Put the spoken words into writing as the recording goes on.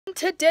In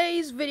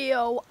today's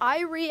video,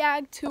 I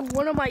react to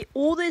one of my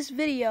oldest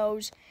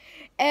videos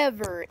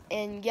ever,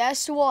 and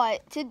guess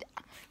what?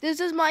 This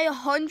is my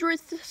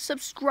 100th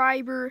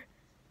subscriber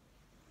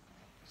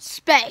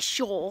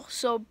special,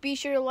 so be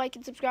sure to like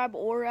and subscribe,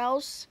 or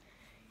else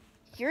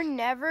you're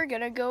never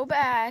gonna go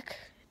back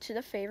to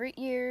the favorite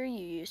year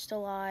you used to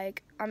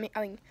like. I mean,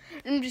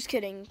 I'm just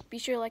kidding. Be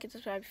sure to like and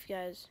subscribe if you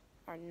guys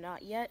are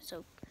not yet.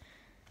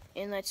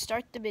 And let's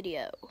start the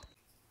video.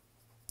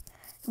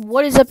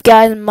 What is up,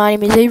 guys? My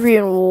name is Avery,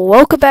 and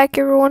welcome back,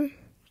 everyone,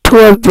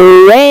 to a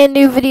brand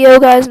new video,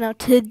 guys. Now,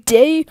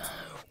 today,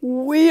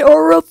 we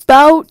are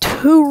about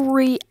to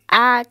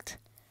react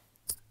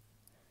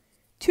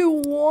to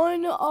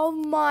one of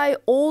my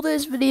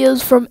oldest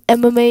videos from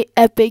MMA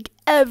Epic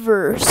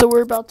ever. So,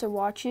 we're about to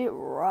watch it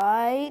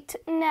right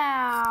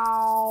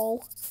now.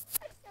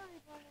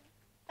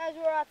 As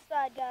we're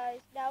outside,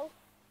 guys. Now,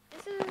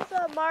 this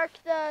is Mark,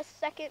 the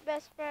second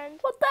best friend.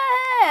 What the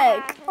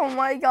heck? Oh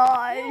my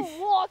gosh.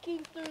 We're walking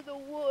through the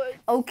woods.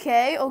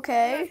 Okay.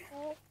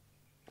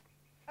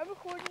 I'm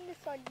recording this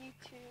on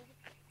YouTube.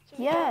 So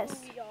Yes. You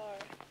know who we are.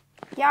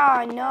 Yeah,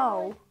 I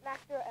know.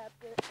 Master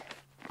Epic.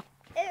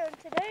 And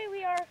today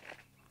we are,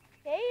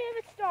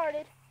 it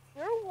started,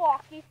 we're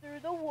walking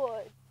through the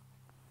woods.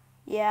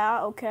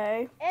 Yeah,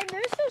 okay. And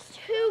there's those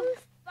two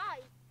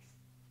spikes.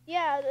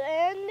 Yeah,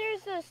 and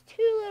there's those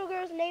two little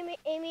girls named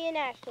Amy and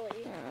Ashley.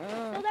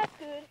 So that's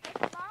good.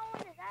 The small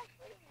one is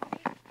Ashley,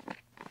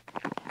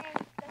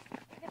 and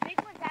the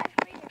big one's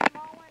Ashley, and the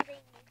small one's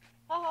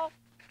Amy.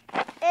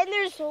 And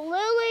there's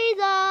Lily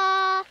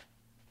the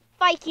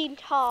Viking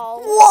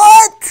tall.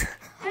 What?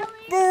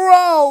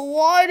 Bro,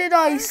 why did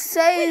I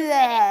say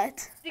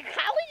that? Did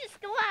Kylie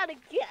just go out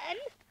again?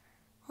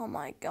 Oh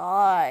my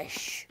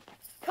gosh.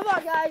 Come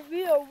on, guys,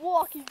 we are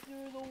walking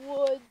through the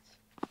woods.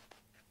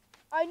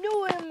 I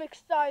knew I'm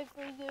excited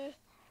for this.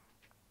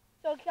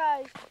 So,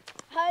 guys,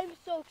 I'm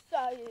so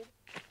excited.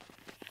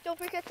 Don't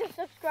forget to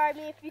subscribe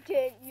me if you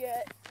didn't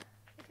yet,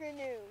 if you're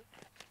new.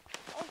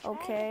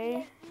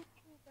 Okay.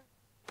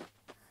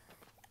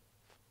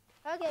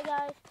 Okay,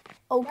 guys.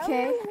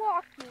 Okay. Now we're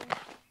walking.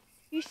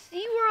 You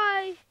see where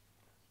I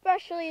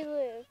especially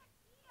live.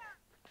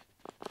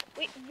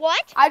 Wait,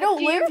 what? I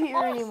don't live here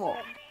anymore.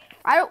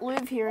 I don't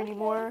live here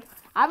anymore.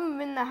 I haven't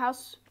been in the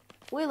house.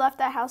 We left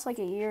that house like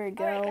a year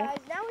ago. Alright, guys,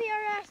 now we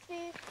are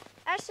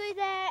Ashley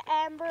the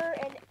Amber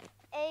and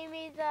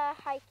Amy the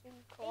Hiking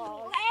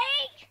Claw.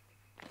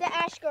 The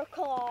Ashker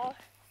Claw.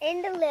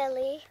 And the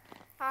Lily.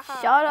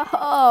 Shut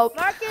up.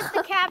 Mark is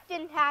the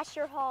Captain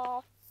Asher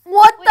Hall.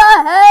 What the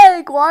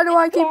heck? Why do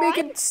I keep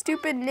making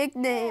stupid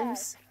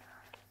nicknames?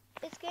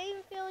 Is game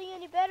feeling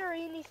any better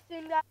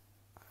anything?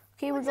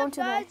 Okay, we're What's going up, to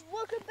guys?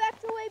 Welcome back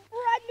to a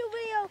brand new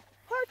video.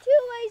 Part 2,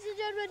 ladies and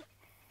gentlemen.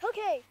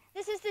 Okay,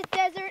 this is the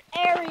desert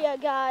area,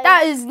 guys.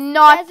 That is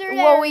not Desert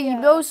what we area.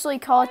 mostly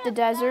call it, the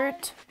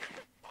desert.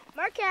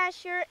 Mark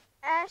Asher,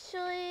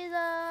 Ashley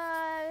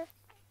the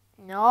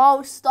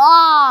No,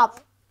 stop.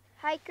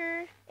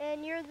 hiker,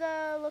 and you're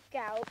the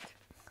lookout.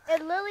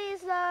 And Lily's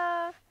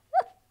the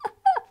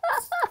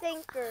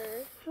thinker.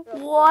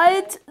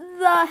 What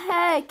the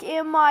heck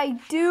am I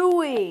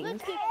doing?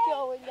 Let's keep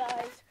going,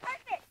 guys.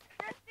 Perfect.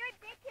 The third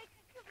big kids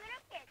and two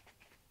little kids.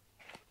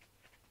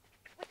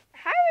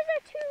 How is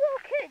that two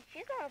little kids?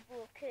 She's not a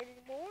little kid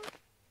anymore.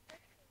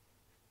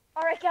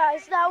 Alright,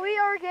 guys, now we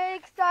are getting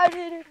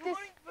excited.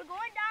 We're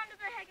going down to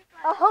the hiking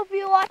I class. hope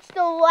you watched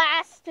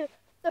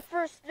the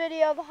first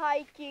video of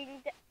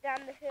hiking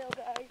down the hill,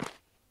 guys.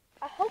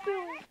 I hope it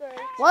was good.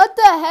 What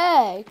the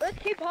heck? Let's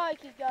keep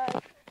hiking,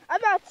 guys. I'm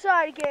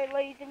outside again,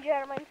 ladies and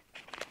gentlemen.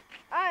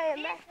 I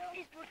am. This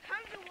is what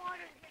tons of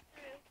water to get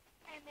through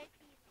and make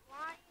these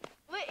lines.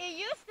 It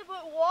used to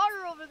put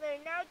water over there.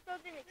 Now it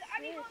doesn't exist.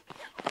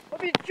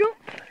 Go. Jump.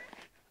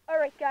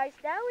 Alright, guys.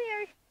 Now we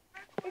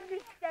are in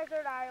this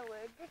desert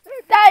island.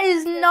 That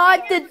is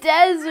not the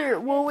desert.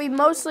 Well, we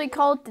mostly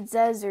call it the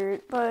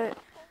desert, but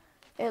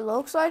it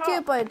looks like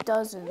it, but it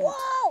doesn't.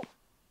 Whoa!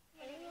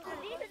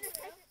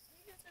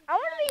 I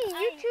want to be a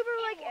YouTuber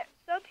like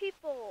some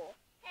people.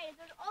 Hey,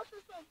 there's also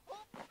some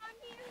holes on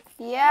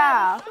here.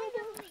 Yeah.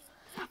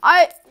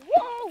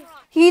 Whoa!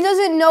 He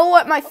doesn't know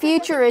what my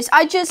future is.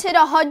 I just hit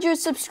 100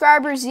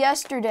 subscribers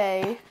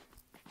yesterday.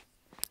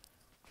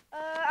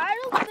 I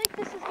don't think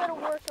this is gonna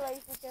work,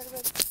 ladies and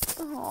gentlemen.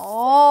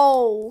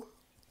 Oh.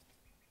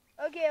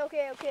 Okay.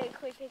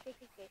 Quick.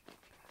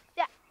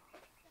 Yeah.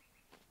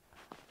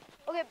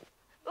 Okay.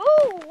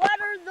 Ooh, what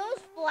are those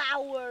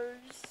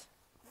flowers?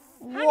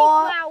 Honey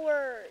What?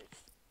 flowers.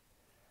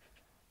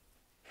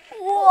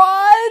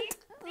 What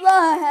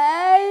the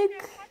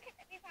heck?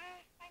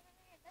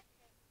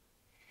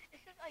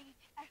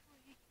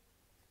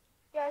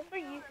 Yeah, it's for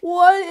you.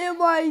 What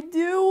am I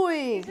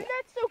doing? Isn't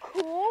that so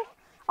cool?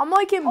 I'm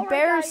like Alright,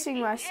 embarrassing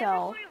guys,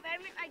 myself.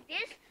 Environment like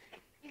this,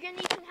 you're gonna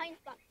need some hiding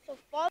spots. So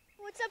fun.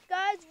 What's up,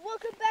 guys?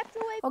 Welcome back to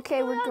a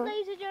Okay, we're video, going.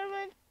 ladies and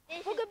gentlemen.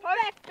 This Welcome is part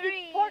back 3.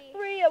 to part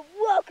 3 and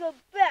welcome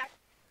back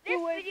This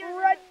to a video is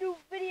brand new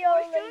video.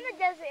 We're still in ladies. the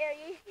desert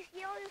area. You can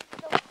see all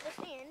the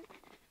sand,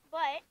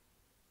 but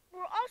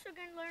we're also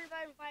going to learn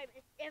about environment.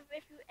 subscribe.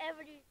 If you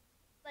ever do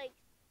like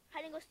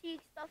hide and go seek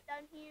stuff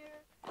down here.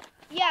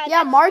 Yeah.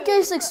 Yeah, that's Mark true.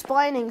 is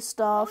explaining You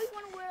stuff. always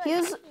want to wear He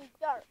like is- something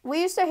dark.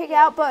 We used to hang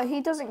out, but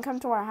he doesn't come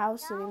to our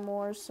house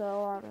anymore,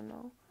 so I don't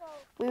know. So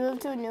We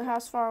moved to a new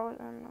house far away.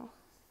 I don't know.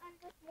 and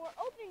it's more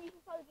open. You can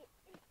probably get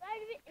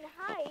inside of it and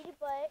hide,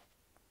 but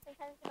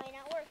sometimes it might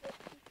not work.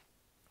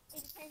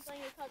 It depends on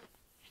your color.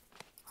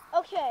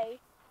 Okay.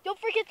 Don't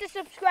forget to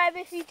subscribe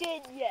if you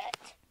didn't yet.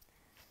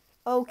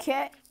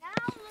 Okay.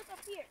 Now look up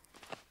here.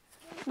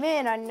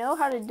 Man, I know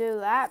how to do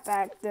that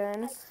back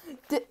then.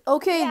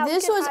 Okay, Yeah, we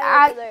this can was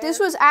hide over this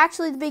there. was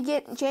actually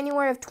the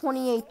January of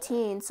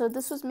 2018. So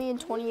this was me in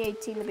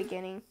 2018, the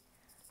beginning.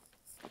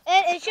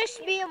 And it's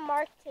just me and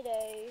Mark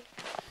today.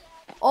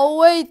 Oh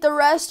wait, the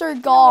rest are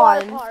In the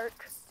water gone.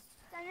 park.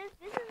 And this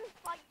is the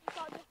spot you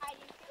call the hide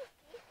and seek.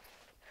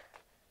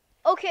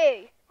 See?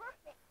 Okay.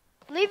 Perfect.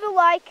 Leave a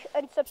like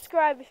and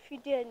subscribe if you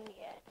didn't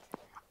yet.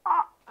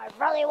 I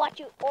really want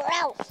you, or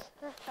else.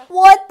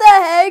 What the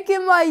heck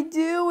am I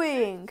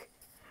doing?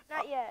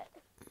 Not yet.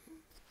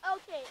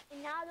 Okay,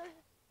 and now there's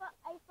a spot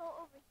I saw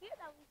over here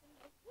that we can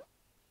go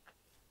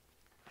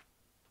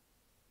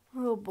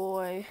to. Oh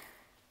boy.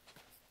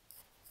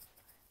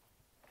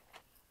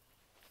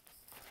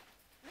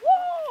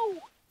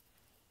 Whoa!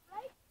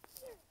 Right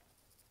here.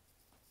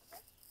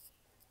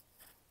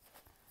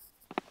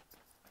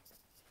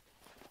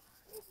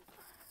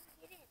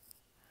 Get in.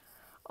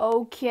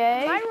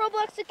 Okay. My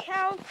Roblox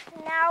account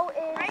now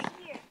is Right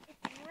here.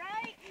 It's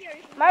right here.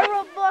 my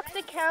Roblox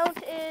account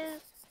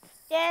is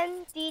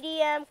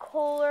DanDDM:123.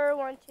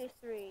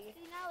 See,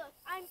 now look,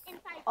 I'm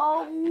inside.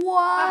 Oh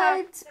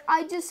what?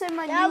 I just said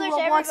my Now new there's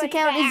Roblox everybody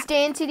account is back.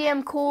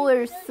 DanTDM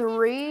Cooler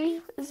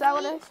 3. Is that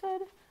what I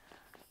said?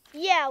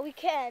 Yeah, we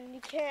can.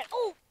 You can.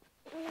 Oh,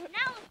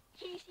 Now,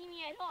 can you see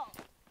me at all?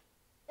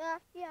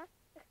 yeah.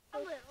 A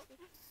little.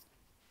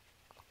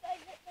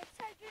 Let's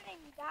start doing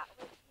that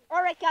way.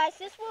 All right, guys.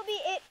 This will be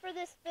it for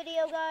this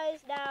video, guys.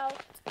 Now,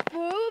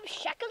 boom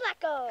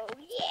shakalako.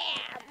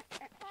 Yeah.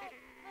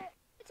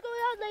 What's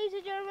going on, ladies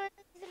and gentlemen?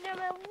 Ladies and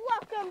gentlemen,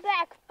 welcome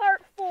back.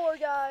 Part 4,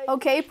 guys.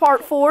 Okay,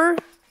 part 4.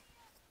 Okay,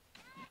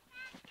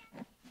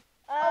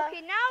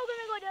 now we're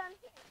gonna go down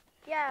here.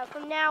 Yeah,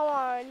 from now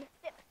on.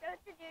 There's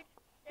the dude.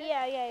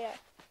 Yeah.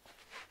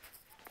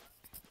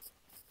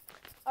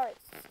 All right.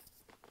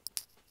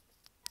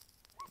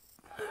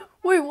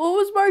 Wait, what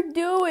was Mark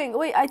doing?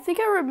 Wait, I think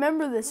I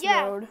remember this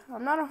Yeah. road.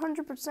 I'm not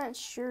 100%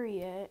 sure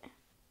yet.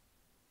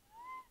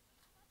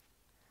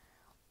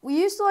 We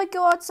used to like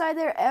go outside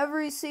there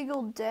every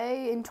single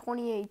day in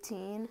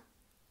 2018.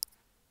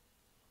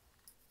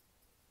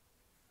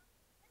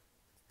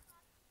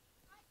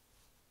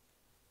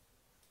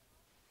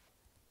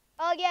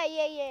 Oh,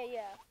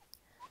 yeah.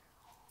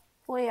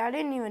 Wait, I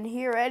didn't even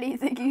hear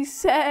anything he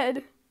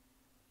said.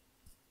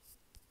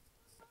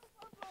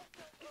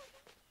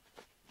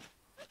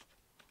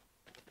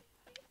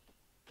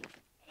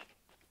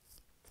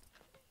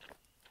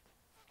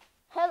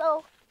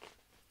 Hello.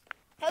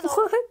 What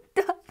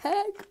the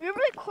heck? We're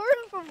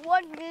recording for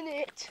 1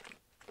 minute.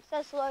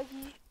 Says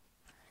Sluggy.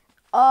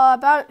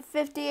 About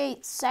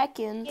 58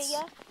 seconds.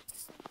 Yeah.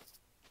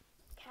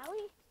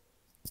 Callie?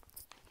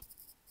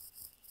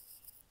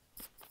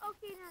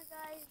 Okay, now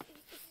guys,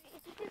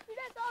 if you can see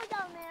that dog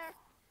down there,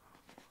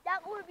 that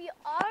would be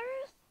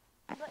ours,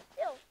 but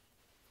still,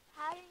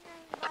 hiding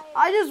by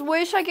I just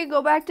wish I could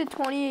go back to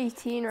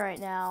 2018 right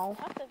now.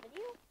 That's a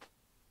video.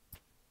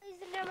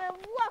 Ladies and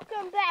gentlemen,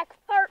 welcome back.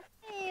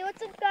 Hey,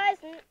 what's up, guys?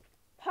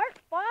 Part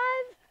 5?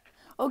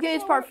 Okay,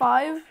 it's part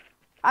 5.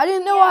 I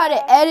didn't know how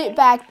to edit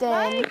back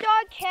My then.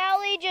 dog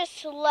Callie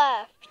just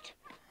left.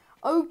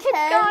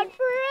 Okay. Gone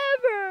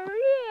forever,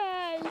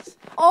 yes.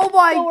 Oh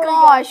my Don't worry,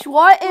 gosh,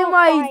 what We'll am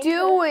I find her.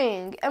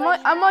 doing?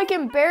 I'm like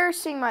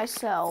embarrassing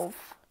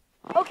myself.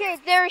 Okay,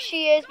 there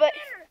she is, but...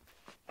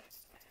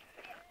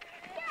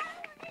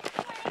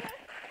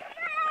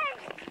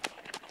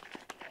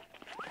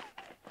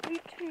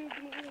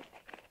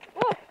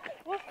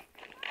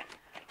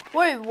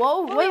 Wait,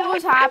 whoa, wait,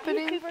 what's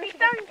happening? We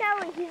found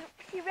Callie.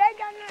 She ran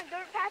down the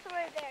dirt path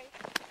right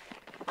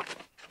there.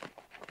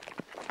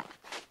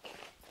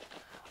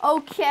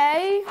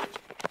 Okay.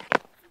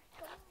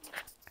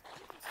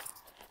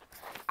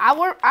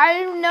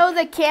 I know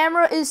the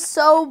camera is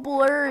so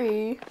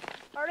blurry.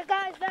 Alright,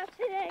 guys, that's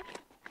today.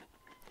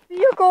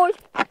 You're going to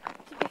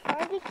be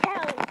finding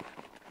Callie.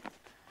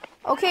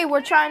 Okay,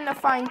 we're trying to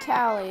find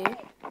Callie.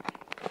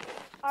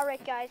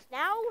 Alright, guys,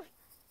 now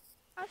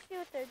I'll see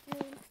what they're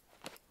doing.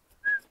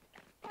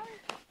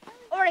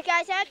 Alright,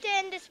 guys, I have to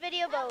end this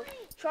video, but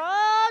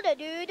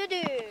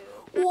tra-da-doo-da-doo.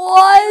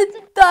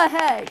 What the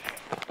heck?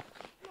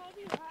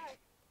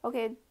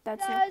 Okay,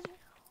 that's it. Guys,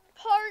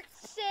 part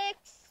 6.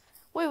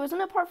 Wait,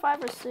 wasn't it part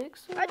 5 or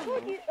 6? I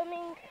told you,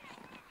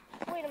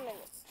 wait a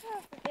minute.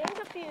 I'm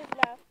confused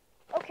now.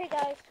 Okay,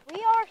 guys,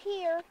 we are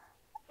here.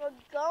 We're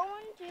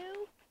going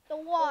to the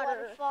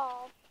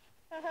waterfall.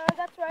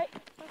 That's right.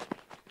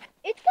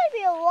 It's gonna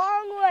be a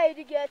long way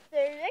to get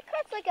there. It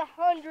cuts like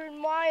 100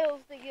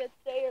 miles to get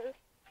there.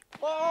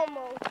 Well,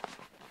 almost.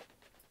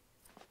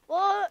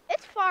 Well,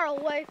 it's far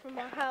away from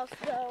our house,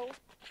 so.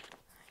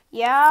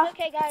 Yeah.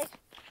 Okay, guys.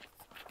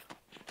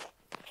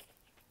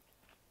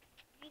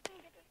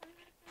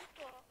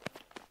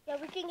 Yeah,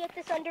 we can get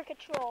this under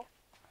control.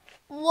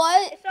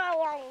 What? It's not a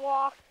long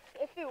walk.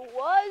 If it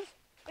was,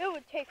 it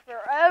would take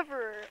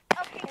forever.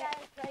 Okay, guys.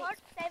 Right. Part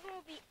 7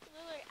 will be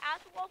literally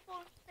at the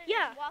waffle instead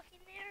Yeah. of walking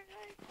there,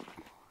 guys.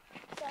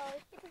 So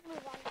let's get this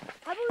move on.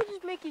 How about we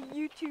just make a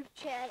YouTube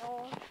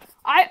channel?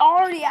 I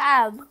already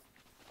have.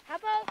 How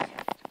about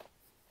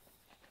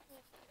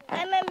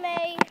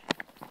MMA?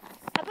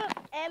 How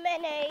about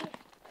MMA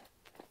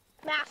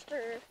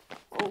Master?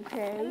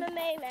 Okay.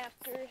 MMA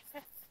Master.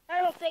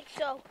 I don't think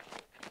so.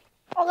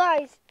 Oh,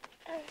 guys.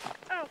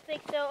 I don't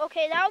think so.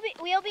 Okay,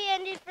 we'll be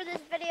ending for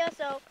this video.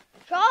 So,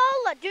 call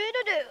a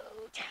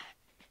doo-doo-doo.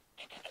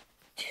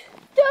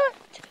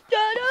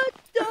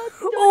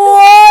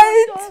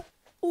 What?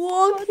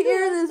 Look,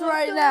 hear this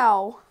right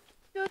now.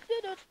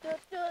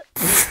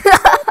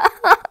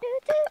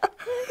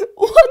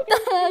 What the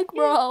heck,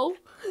 bro?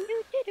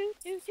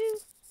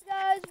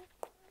 Guys,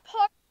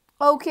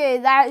 Okay,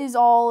 that is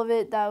all of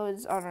it. That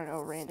was, I don't know,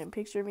 a random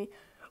picture of me.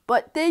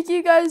 But thank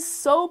you guys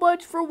so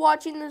much for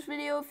watching this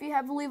video. If you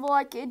have, leave a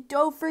like and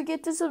don't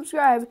forget to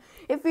subscribe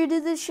if you're to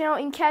this channel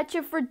and catch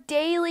it for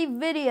daily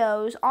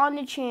videos on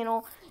the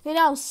channel. And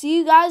I'll see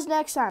you guys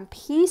next time.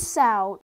 Peace out.